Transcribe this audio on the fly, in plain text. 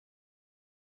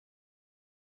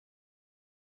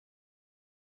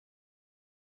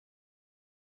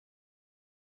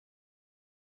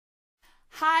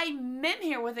Hi, Mim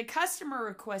here with a customer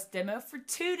request demo for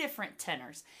two different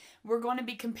tenors. We're going to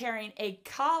be comparing a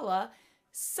KA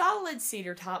solid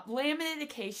cedar top, laminated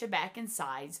acacia back and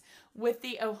sides with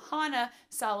the Ohana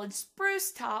solid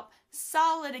spruce top,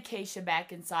 solid acacia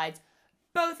back and sides.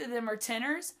 Both of them are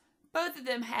tenors. Both of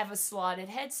them have a slotted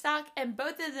headstock, and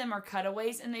both of them are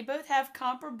cutaways, and they both have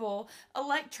comparable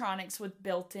electronics with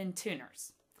built-in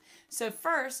tuners. So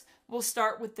first, we'll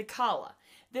start with the KA.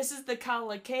 This is the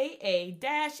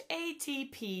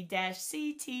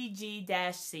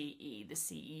KA-ATP-CTG-CE. The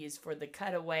CE is for the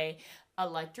cutaway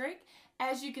electric.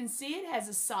 As you can see, it has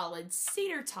a solid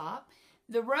cedar top.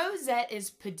 The rosette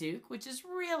is Padauk, which is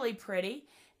really pretty.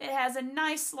 It has a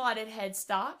nice slotted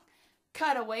headstock.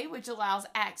 Cutaway, which allows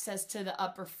access to the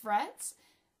upper frets.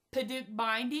 Padauk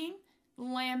binding,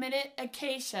 laminate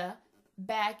acacia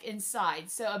back and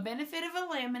sides. So a benefit of a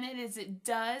laminate is it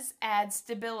does add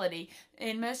stability,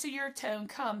 and most of your tone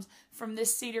comes from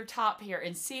this cedar top here,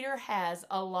 and cedar has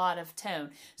a lot of tone.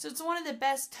 So it's one of the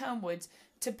best tone woods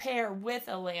to pair with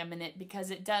a laminate because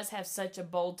it does have such a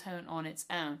bold tone on its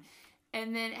own.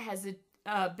 And then it has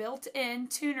a built-in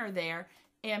tuner there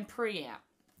and preamp.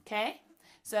 Okay?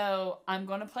 So I'm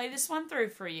going to play this one through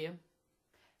for you.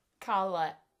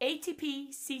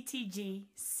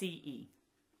 KA-ATP-CTG-CE.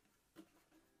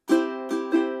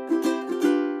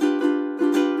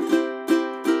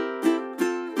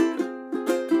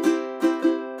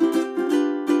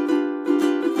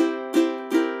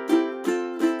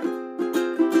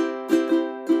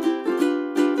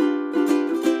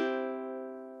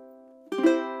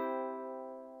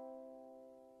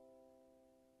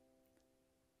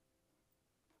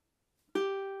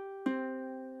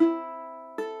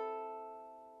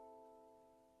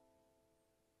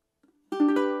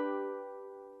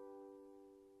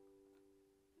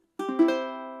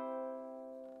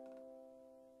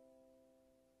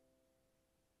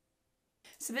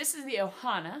 So this is the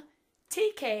Ohana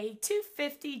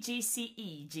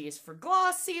TK-250CGE. G is for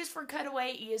gloss, C is for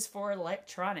cutaway, E is for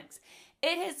electronics.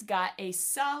 It has got a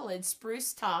solid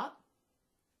spruce top,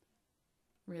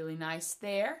 really nice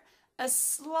there, a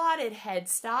slotted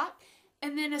headstock,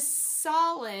 and then a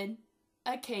solid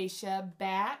acacia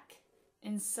back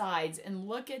and sides. And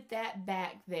look at that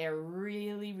back there,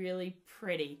 really, really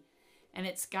pretty. And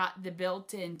it's got the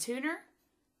built-in tuner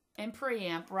and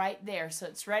preamp right there, so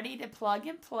it's ready to plug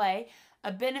and play.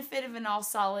 A benefit of an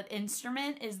all-solid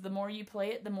instrument is the more you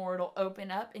play it, the more it'll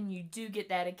open up, and you do get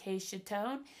that acacia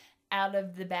tone out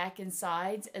of the back and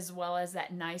sides, as well as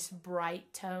that nice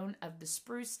bright tone of the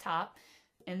spruce top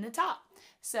in the top.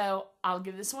 So I'll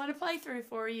give this one a playthrough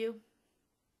for you.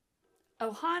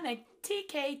 Ohana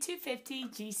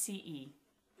TK-250CGE.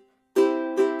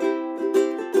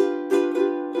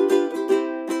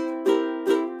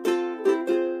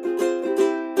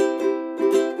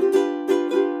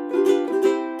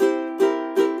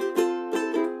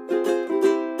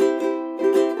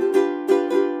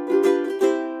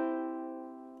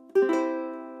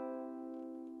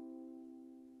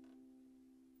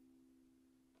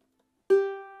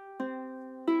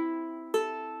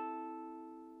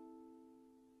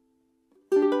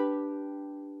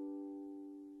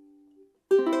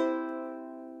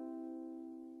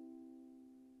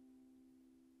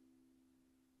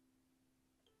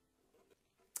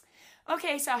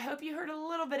 Okay, so I hope you heard a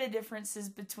little bit of differences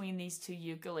between these two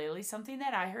ukuleles. Something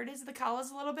that I heard is the KA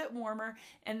is a little bit warmer,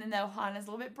 and then the Ohana is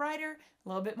a little bit brighter, a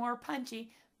little bit more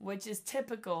punchy, which is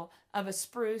typical of a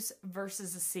spruce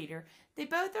versus a cedar. They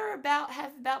both are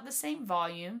have about the same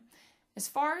volume. As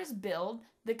far as build,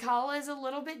 the KA is a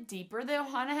little bit deeper. The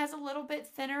Ohana has a little bit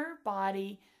thinner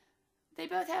body. They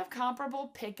both have comparable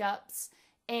pickups.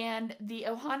 And the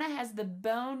Ohana has the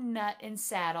bone nut and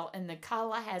saddle, and the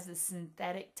KA has the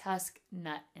synthetic tusk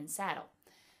nut and saddle.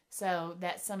 So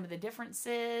that's some of the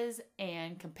differences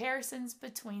and comparisons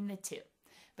between the two.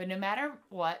 But no matter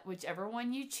what, whichever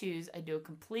one you choose, I do a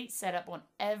complete setup on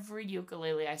every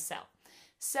ukulele I sell.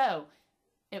 So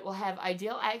it will have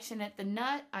ideal action at the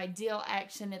nut, ideal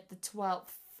action at the 12th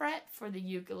fret for the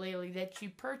ukulele that you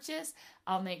purchase.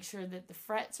 I'll make sure that the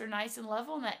frets are nice and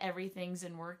level and that everything's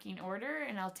in working order,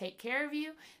 and I'll take care of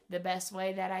you the best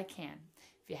way that I can.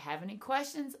 If you have any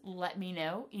questions, let me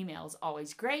know. Email is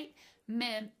always great.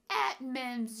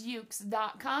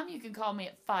 mim@mimsukes.com. You can call me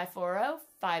at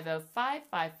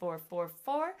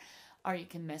 540-505-5444, or you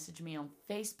can message me on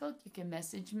Facebook. You can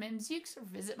message Mims Ukes or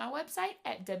visit my website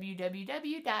at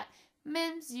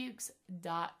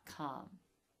www.mimsukes.com.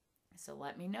 So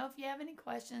let me know if you have any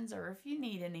questions or if you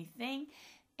need anything.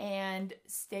 And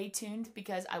stay tuned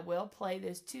because I will play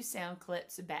those two sound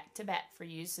clips back to back for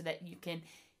you so that you can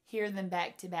hear them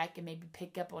back to back and maybe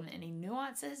pick up on any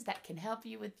nuances that can help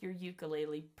you with your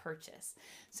ukulele purchase.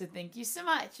 So thank you so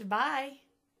much. Bye.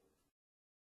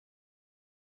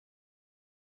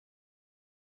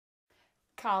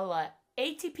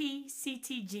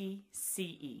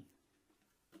 KA-ATP-CTG-CE.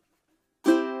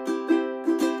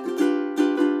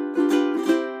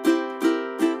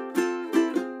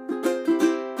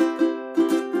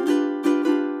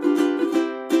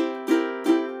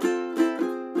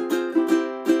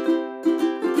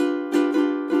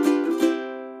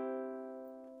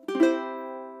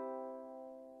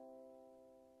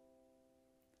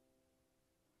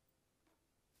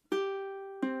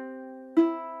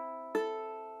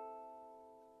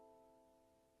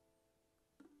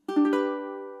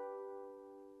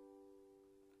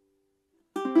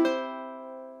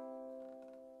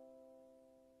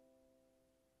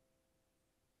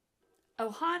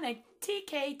 Ohana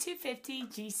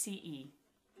TK-250CGE.